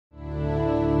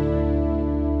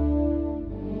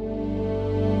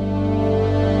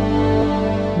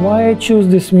Why I choose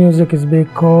this music is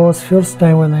because first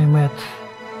time when I met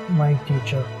my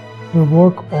teacher, we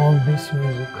work on this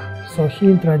music. So he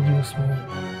introduced me.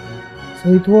 So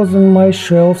it was in my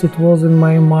shelves, it was in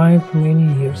my mind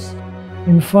many years.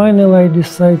 And finally I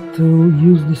decided to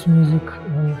use this music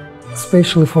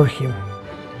especially for him.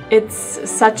 It's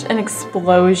such an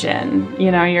explosion, you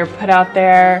know, you're put out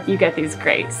there, you get these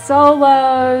great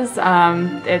solos,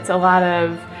 it's a lot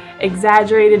of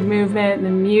exaggerated movement, the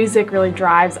music really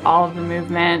drives all of the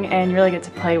movement, and you really get to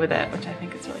play with it, which I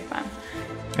think is really fun.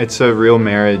 It's a real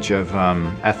marriage of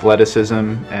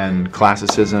athleticism and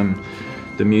classicism.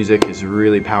 The music is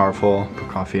really powerful,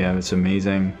 Prokofiev, it's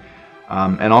amazing.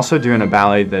 And also doing a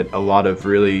ballet that a lot of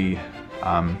really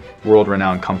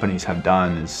world-renowned companies have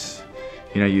done is,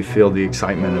 you know, you feel the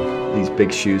excitement of these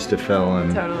big shoes to fill,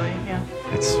 and totally, yeah.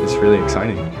 It's really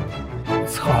exciting.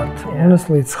 It's hard,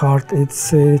 honestly it's hard.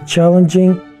 It's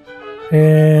challenging,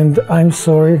 and I'm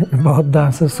sorry about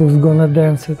dancers who's gonna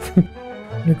dance it.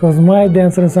 Because my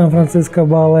dancer in San Francisco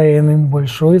Ballet and in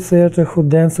Bolshoi Theater who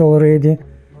dance already,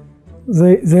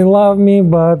 they love me,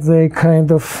 but they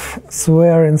kind of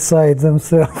swear inside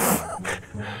themselves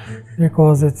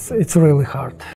because it's really hard.